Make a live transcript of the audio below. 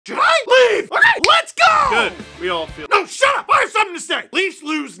Good. We all feel. No, shut up! I have something to say! Leafs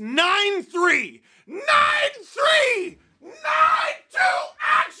lose 9-3. 9-3! 9-2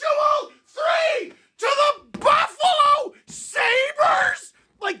 actual 3 to the Buffalo Sabres!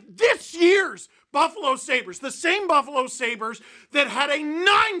 Like this year's Buffalo Sabres. The same Buffalo Sabres that had a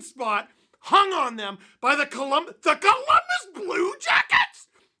 9 spot hung on them by the Columbus Blue Jackets.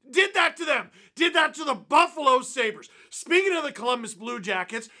 Did that to them. Did that to the Buffalo Sabres. Speaking of the Columbus Blue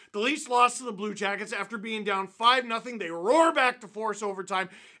Jackets, the Leafs lost to the Blue Jackets after being down 5-0. They roar back to force overtime,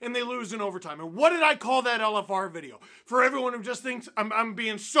 and they lose in overtime. And what did I call that LFR video? For everyone who just thinks I'm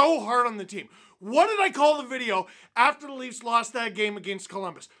being so hard on the team. What did I call the video after the Leafs lost that game against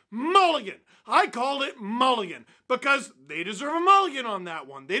Columbus? Mulligan. I called it Mulligan because they deserve a mulligan on that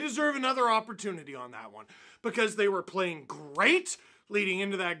one. They deserve another opportunity on that one because they were playing great leading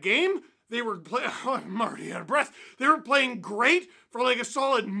into that game. They were playing, I'm already out of breath. They were playing great for like a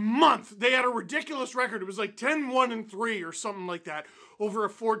solid month. They had a ridiculous record. It was like 10-1-3 or something like that over a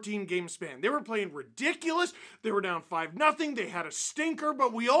 14-game span. They were playing ridiculous. They were down 5-0. They had a stinker,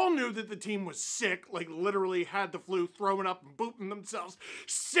 but we all knew that the team was sick, like literally had the flu, throwing up and booping themselves.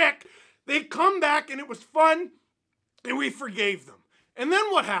 Sick. They come back and it was fun and we forgave them. And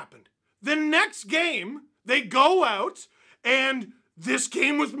then what happened? The next game, they go out and this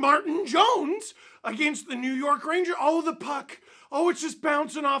game with Martin Jones against the New York Rangers. Oh, the puck. Oh, it's just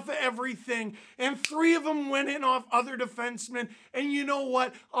bouncing off of everything. And 3 of them went in off other defensemen. And you know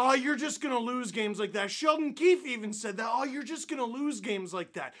what? Oh, you're just going to lose games like that. Sheldon Keefe even said that. Oh, you're just going to lose games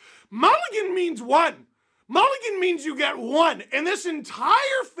like that. Mulligan means one. Mulligan means you get one. And this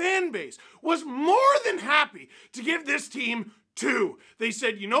entire fan base was more than happy to give this team 2. They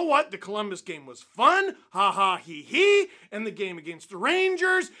said, you know what? The Columbus game was fun. Ha ha he he. And the game against the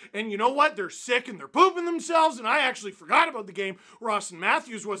Rangers. And you know what? They're sick and they're pooping themselves. And I actually forgot about the game where Austin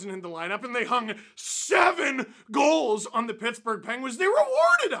Matthews wasn't in the lineup and they hung 7 goals on the Pittsburgh Penguins. They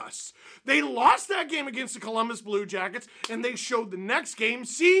rewarded us. They lost that game against the Columbus Blue Jackets and they showed the next game.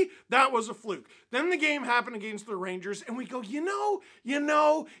 See, that was a fluke. Then the game happened against the Rangers and we go, you know,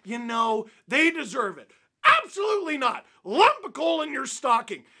 they deserve it. Absolutely not. Lump of coal in your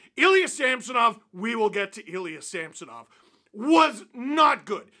stocking. Ilya Samsonov, we will get to Ilya Samsonov, was not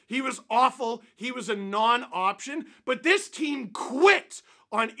good. He was awful. He was a non-option. But this team quit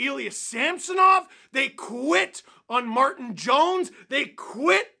on Ilya Samsonov. They quit on Martin Jones. They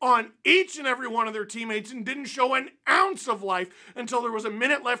quit on each and every one of their teammates and didn't show an ounce of life until there was a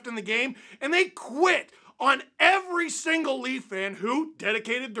minute left in the game. And they quit on every single Leaf fan who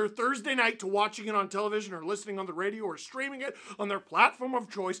dedicated their Thursday night to watching it on television or listening on the radio or streaming it on their platform of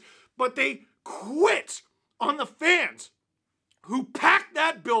choice. But they quit on the fans who packed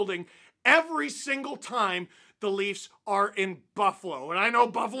that building every single time the Leafs are in Buffalo. And I know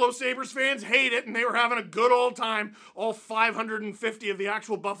Buffalo Sabres fans hate it, and they were having a good old time. All 550 of the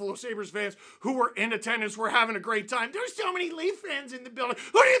actual Buffalo Sabres fans who were in attendance were having a great time. There's so many Leaf fans in the building.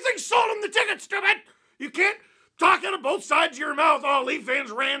 Who do you think sold them the tickets, stupid? You can't talk out of both sides of your mouth. Oh, Leaf fans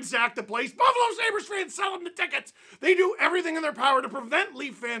ransack the place. Buffalo Sabres fans sell them the tickets. They do everything in their power to prevent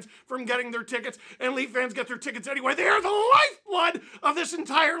Leaf fans from getting their tickets, and Leaf fans get their tickets anyway. They are the lifeblood of this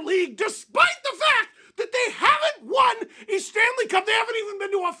entire league, despite the fact that they haven't won a Stanley Cup. They haven't even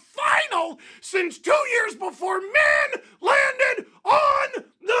been to a final since 2 years before man landed on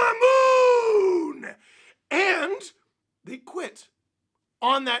the moon. And they quit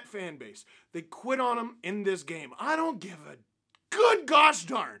on that fan base. They quit on them in this game. I don't give a good gosh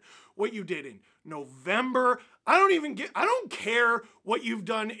darn what you did in November. I don't care what you've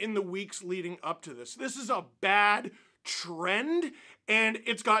done in the weeks leading up to this. This is a bad trend, and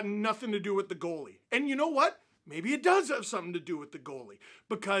it's got nothing to do with the goalie. And you know what? Maybe it does have something to do with the goalie,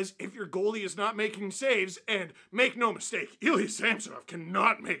 because if your goalie is not making saves, and make no mistake, Ilya Samsonov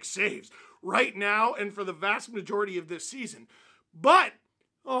cannot make saves right now and for the vast majority of this season. But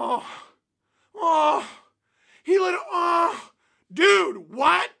dude,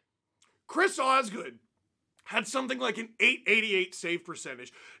 what? Chris Osgood had something like an .888 save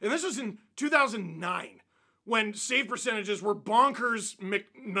percentage. And this was in 2009 when save percentages were bonkers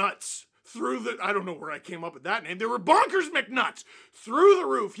McNuts through the, I don't know where I came up with that name. They were bonkers McNuts through the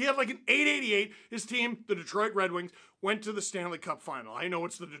roof. He had like an .888. His team, the Detroit Red Wings, went to the Stanley Cup final. I know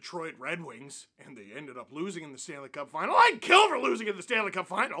it's the Detroit Red Wings, and they ended up losing in the Stanley Cup final. I'd kill for losing in the Stanley Cup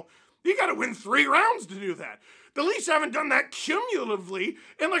final. You got to win 3 rounds to do that. The Leafs haven't done that cumulatively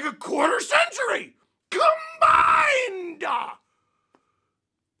in like a quarter century. Combined!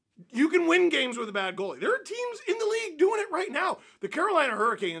 you can win games with a bad goalie. There are teams in the league doing it right now. The Carolina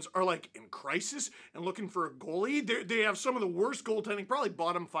Hurricanes are like in crisis and looking for a goalie. They have some of the worst goaltending, probably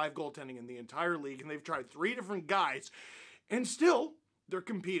bottom 5 goaltending in the entire league, and they've tried 3 different guys, and still they're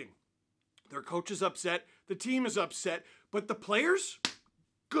competing. Their coach is upset. The team is upset, but the players,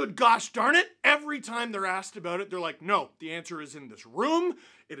 good gosh darn it, every time they're asked about it, they're like, no, the answer is in this room.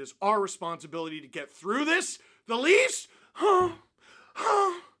 It is our responsibility to get through this. The Leafs,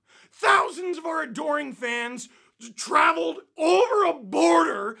 thousands of our adoring fans traveled over a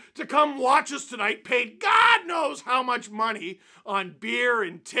border to come watch us tonight, paid God knows how much money on beer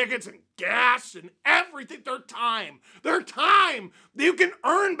and tickets and gas and everything. Their time. You can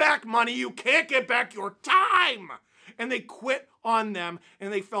earn back money. You can't get back your time. And they quit on them,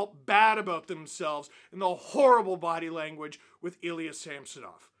 and they felt bad about themselves and the horrible body language with Ilya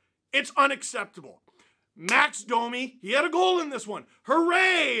Samsonov. It's unacceptable. Max Domi, he had a goal in this one.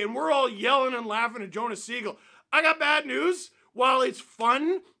 Hooray! And we're all yelling and laughing at Jonas Siegel. I got bad news. While it's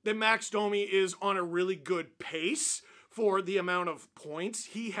fun that Max Domi is on a really good pace for the amount of points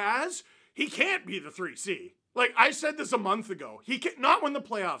he has, he can't be the 3C. Like, I said this a month ago. He can't, not when the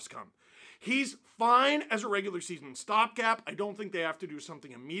playoffs come. He's fine as a regular season stopgap. I don't think they have to do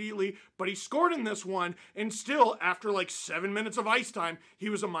something immediately, but he scored in this one, and still, after like 7 minutes of ice time, he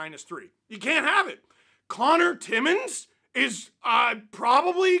was a -3. You can't have it. Connor Timmins is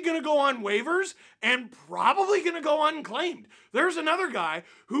probably going to go on waivers and probably going to go unclaimed. There's another guy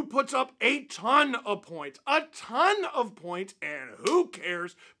who puts up a ton of points, and who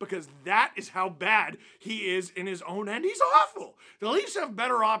cares, because that is how bad he is in his own end. He's awful. The Leafs have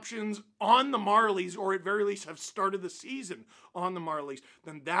better options on the Marlies, or at very least have started the season on the Marlies,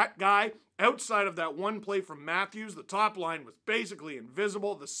 than that guy. Outside of that one play from Matthews, the top line was basically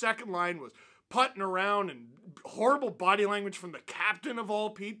invisible. The second line was putting around and horrible body language from the captain of all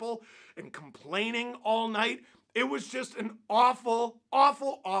people and complaining all night. It was just an awful,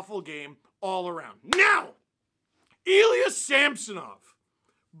 awful, awful game all around. Now, Ilya Samsonov.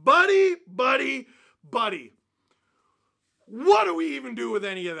 Buddy. What do we even do with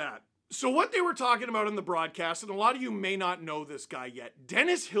any of that? So what they were talking about in the broadcast, and a lot of you may not know this guy yet,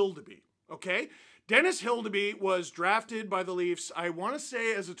 Dennis Hildeby, okay? Dennis Hildeby was drafted by the Leafs, I want to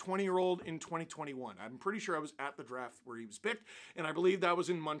say as a 20-year-old in 2021. I'm pretty sure I was at the draft where he was picked, and I believe that was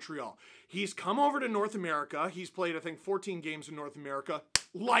in Montreal. He's come over to North America. He's played, I think, 14 games in North America.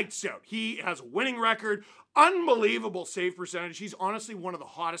 Lights out. He has a winning record, unbelievable save percentage. He's honestly one of the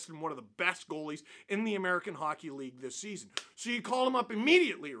hottest and one of the best goalies in the American Hockey League this season. So you call him up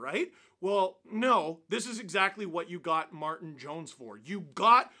immediately, right? Well, no, this is exactly what you got Martin Jones for. You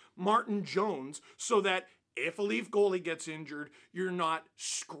got Martin Jones so that if a Leaf goalie gets injured, you're not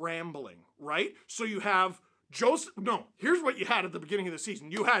scrambling, right? So you have here's what you had at the beginning of the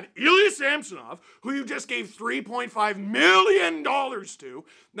season. You had Ilya Samsonov, who you just gave $3.5 million to.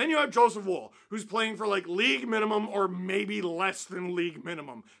 Then you have Joseph Woll, who's playing for like league minimum or maybe less than league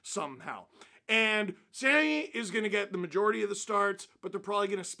minimum somehow. And Sammy is going to get the majority of the starts, but they're probably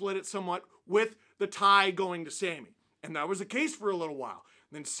going to split it somewhat with the tie going to Sammy. And that was the case for a little while.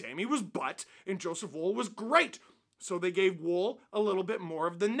 Then Sammy was butt, and Joseph Woll was great. So they gave Woll a little bit more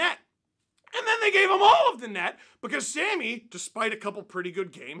of the net. And then they gave him all of the net because Sammy, despite a couple pretty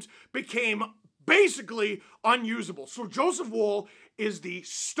good games, became basically unusable. So Joseph Woll is the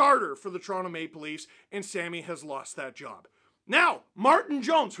starter for the Toronto Maple Leafs, and Sammy has lost that job. Now, Martin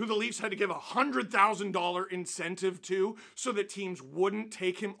Jones, who the Leafs had to give a $100,000 incentive to so that teams wouldn't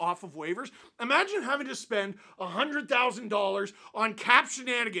take him off of waivers. Imagine having to spend $100,000 on cap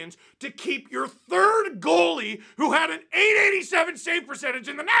shenanigans to keep your third goalie, who had an .887 save percentage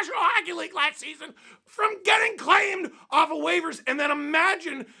in the National Hockey League last season, from getting claimed off of waivers. And then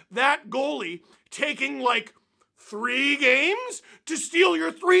imagine that goalie taking like 3 games to steal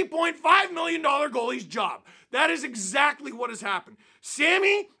your $3.5 million goalie's job. That is exactly what has happened.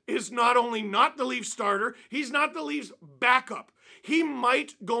 Sammy is not only not the Leafs starter, he's not the Leafs backup. He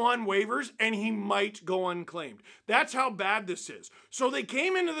might go on waivers and he might go unclaimed. That's how bad this is. So they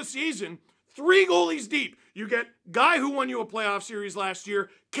came into the season 3 goalies deep. You get guy who won you a playoff series last year,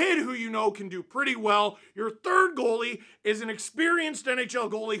 kid who you know can do pretty well. Your third goalie is an experienced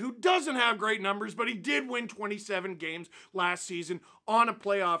NHL goalie who doesn't have great numbers, but he did win 27 games last season on a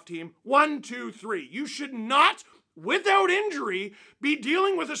playoff team. 1, 2, 3. You should not, without injury, be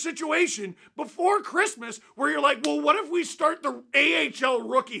dealing with a situation before Christmas where you're like, well, what if we start the AHL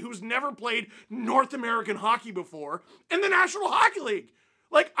rookie who's never played North American hockey before in the National Hockey League?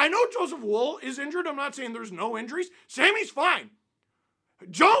 Like, I know Joseph Woll is injured. I'm not saying there's no injuries. Sammy's fine.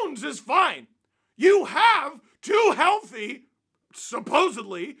 Jones is fine. You have 2 healthy,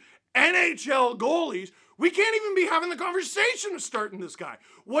 supposedly, NHL goalies, we can't even be having the conversation of starting this guy.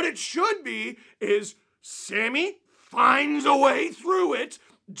 What it should be is Sammy finds a way through it.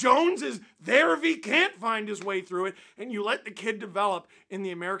 Jones is there if he can't find his way through it, and you let the kid develop in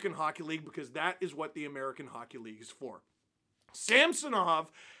the American Hockey League, because that is what the American Hockey League is for. Samsonov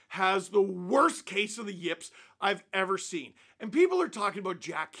has the worst case of the yips I've ever seen. And people are talking about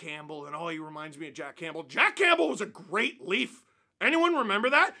Jack Campbell, and oh, he reminds me of Jack Campbell. Jack Campbell was a great Leaf. Anyone remember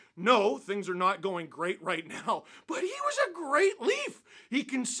that? No, things are not going great right now, but he was a great Leaf. He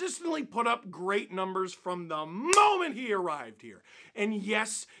consistently put up great numbers from the moment he arrived here. And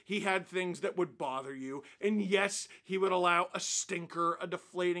yes, he had things that would bother you. And yes, he would allow a stinker, a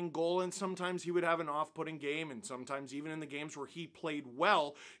deflating goal, and sometimes he would have an off-putting game, and sometimes even in the games where he played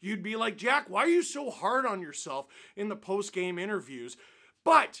well, you'd be like, Jack, why are you so hard on yourself in the post-game interviews?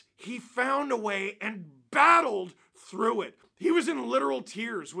 But he found a way and battled through it. He was in literal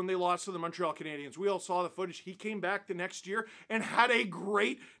tears when they lost to the Montreal Canadiens. We all saw the footage. He came back the next year and had a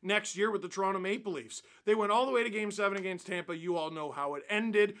great next year with the Toronto Maple Leafs. They went all the way to Game 7 against Tampa. You all know how it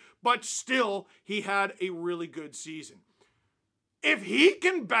ended, but still, he had a really good season. If he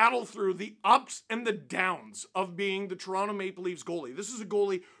can battle through the ups and the downs of being the Toronto Maple Leafs goalie, this is a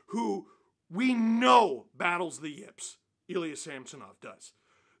goalie who we know battles the yips. Ilya Samsonov does.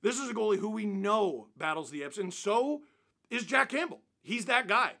 This is a goalie who we know battles the yips, and so is Jack Campbell. He's that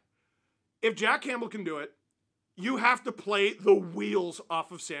guy. If Jack Campbell can do it, you have to play the wheels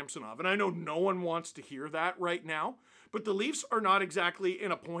off of Samsonov. And I know no one wants to hear that right now, but the Leafs are not exactly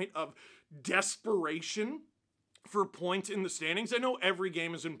in a point of desperation for points in the standings. I know every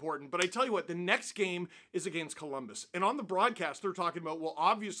game is important, but I tell you what, the next game is against Columbus. And on the broadcast, they're talking about, well,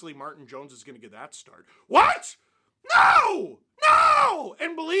 obviously Martin Jones is going to get that start. What? No! No!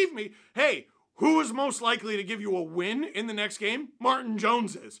 And believe me, hey, who is most likely to give you a win in the next game? Martin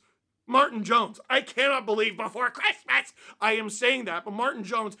Jones is. Martin Jones. I cannot believe before Christmas I am saying that, but Martin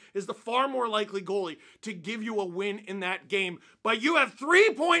Jones is the far more likely goalie to give you a win in that game. But you have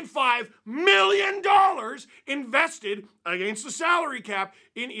 $3.5 million invested against the salary cap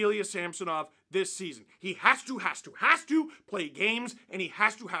in Ilya Samsonov this season. He has to play games, and he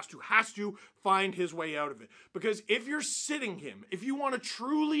has to find his way out of it. Because if you're sitting him, if you want to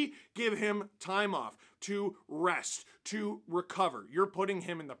truly give him time off to rest, to recover, you're putting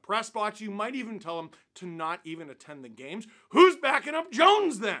him in the press box. You might even tell him to not even attend the games. Who's backing up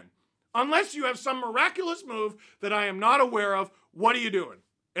Jones then? Unless you have some miraculous move that I am not aware of, what are you doing?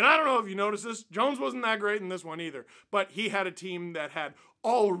 And I don't know if you noticed this, Jones wasn't that great in this one either, but he had a team that had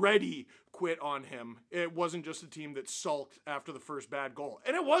already quit on him. It wasn't just a team that sulked after the first bad goal.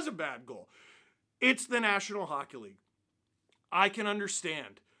 And it was a bad goal. It's the National Hockey League. I can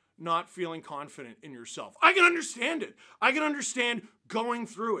understand not feeling confident in yourself. I can understand it. I can understand going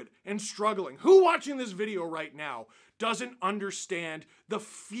through it and struggling. Who watching this video right now doesn't understand the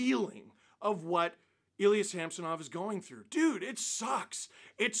feeling of what Ilya Samsonov is going through? Dude, it sucks.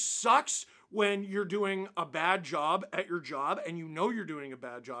 It sucks when you're doing a bad job at your job and you know you're doing a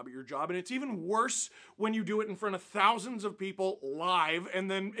bad job at your job. And it's even worse when you do it in front of thousands of people live and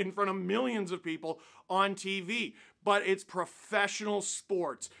then in front of millions of people on TV. But it's professional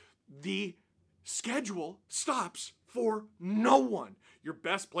sports. The schedule stops for no one. Your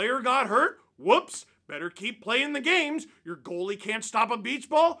best player got hurt? Whoops. Better keep playing the games. Your goalie can't stop a beach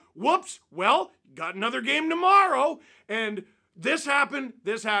ball? Whoops. Well, got another game tomorrow. And this happened,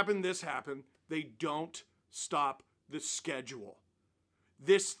 this happened, this happened. They don't stop the schedule.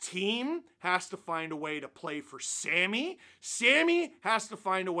 This team has to find a way to play for Sammy. Sammy has to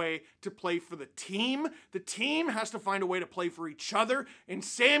find a way to play for the team. The team has to find a way to play for each other. And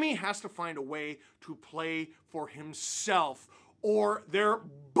Sammy has to find a way to play for himself, or they're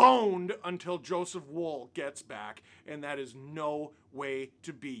boned until Joseph Woll gets back, and that is no way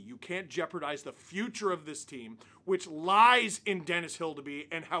to be. You can't jeopardize the future of this team, which lies in Dennis Hildeby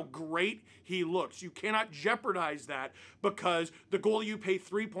and how great he looks. You cannot jeopardize that because the goalie you pay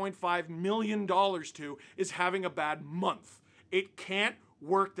 $3.5 million to is having a bad month. It can't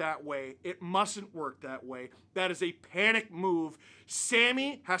work that way. It mustn't work that way. That is a panic move.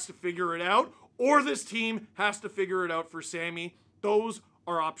 Sammy has to figure it out, or this team has to figure it out for Sammy. Those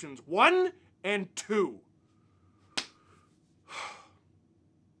are options 1 and 2.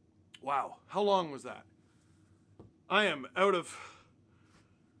 Wow, how long was that? I am out of...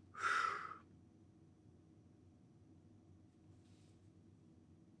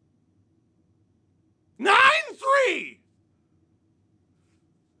 9-3!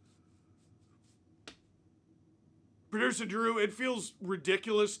 Producer Drew, it feels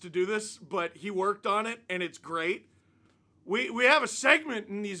ridiculous to do this, but he worked on it, and it's great. We have a segment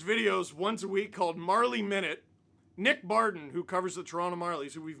in these videos once a week called Marley Minute. Nick Barden, who covers the Toronto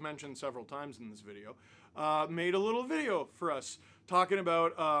Marlies, who we've mentioned several times in this video, made a little video for us talking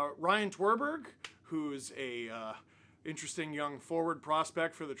about Ryan Twerberg, who's a interesting young forward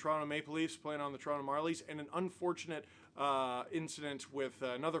prospect for the Toronto Maple Leafs playing on the Toronto Marlies, and an unfortunate incident with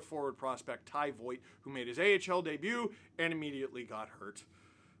another forward prospect, Ty Voigt, who made his AHL debut and immediately got hurt.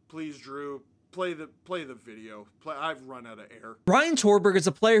 Please, Drew, play the video. I've run out of air. Ryan Twerberg is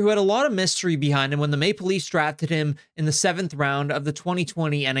a player who had a lot of mystery behind him when the Maple Leafs drafted him in the 7th round of the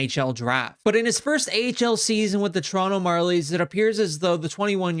 2020 NHL draft. But in his first AHL season with the Toronto Marlies, it appears as though the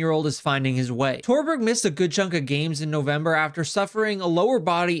 21-year-old is finding his way. Twerberg missed a good chunk of games in November after suffering a lower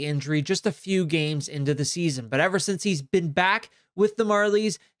body injury just a few games into the season. But ever since he's been back with the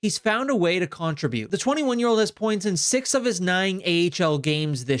Marlies, he's found a way to contribute. The 21-year-old has points in 6 of his 9 AHL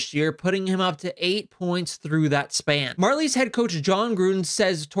games this year, putting him up to 8 points through that span. Marlies head coach John Gruden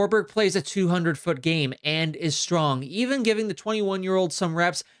says Twerberg plays a 200-foot game and is strong, even giving the 21-year-old some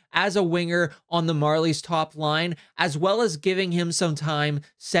reps as a winger on the Marlies' top line, as well as giving him some time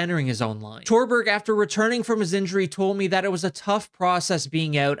centering his own line. Twerberg, after returning from his injury, told me that it was a tough process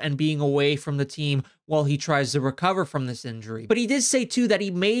being out and being away from the team while he tries to recover from this injury. But he did say too that he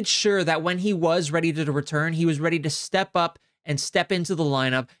made sure that when he was ready to return, he was ready to step up and step into the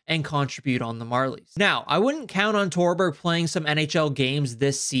lineup and contribute on the Marlies. Now, I wouldn't count on Twerberg playing some NHL games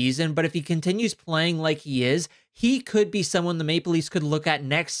this season, but if he continues playing like he is, he could be someone the Maple Leafs could look at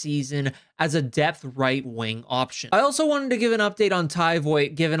next season as a depth right wing option. I also wanted to give an update on Ty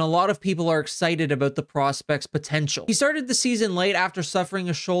Voigt, given a lot of people are excited about the prospect's potential. He started the season late after suffering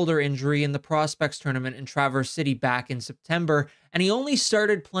a shoulder injury in the prospects tournament in Traverse City back in September, and he only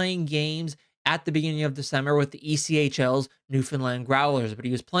started playing games at the beginning of December with the ECHL's Newfoundland Growlers, but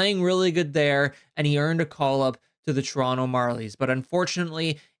he was playing really good there, and he earned a call-up to the Toronto Marlies. But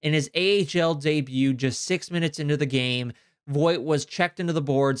unfortunately, in his AHL debut, just 6 minutes into the game, Voigt was checked into the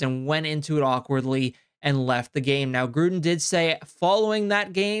boards and went into it awkwardly and left the game. Now, Gruden did say following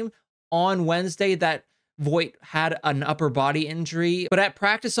that game on Wednesday that Voigt had an upper body injury, but at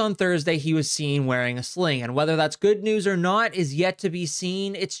practice on Thursday, he was seen wearing a sling. And whether that's good news or not is yet to be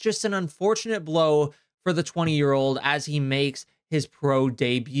seen. It's just an unfortunate blow for the 20-year-old as he makes his pro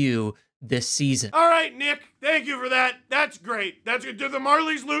debut this season. All right, Nick, thank you for that. That's great. That's good. Did the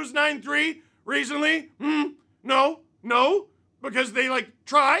Marlies lose 9-3 recently? No, because they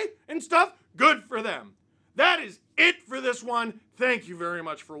try and stuff. Good for them. That is it for this one. Thank you very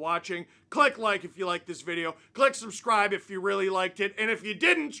much for watching. Click like if you liked this video. Click subscribe if you really liked it. And if you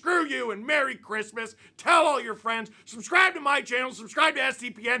didn't, screw you and Merry Christmas. Tell all your friends. Subscribe to my channel. Subscribe to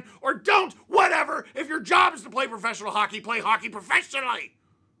STPN. Or don't. Whatever. If your job is to play professional hockey, play hockey professionally.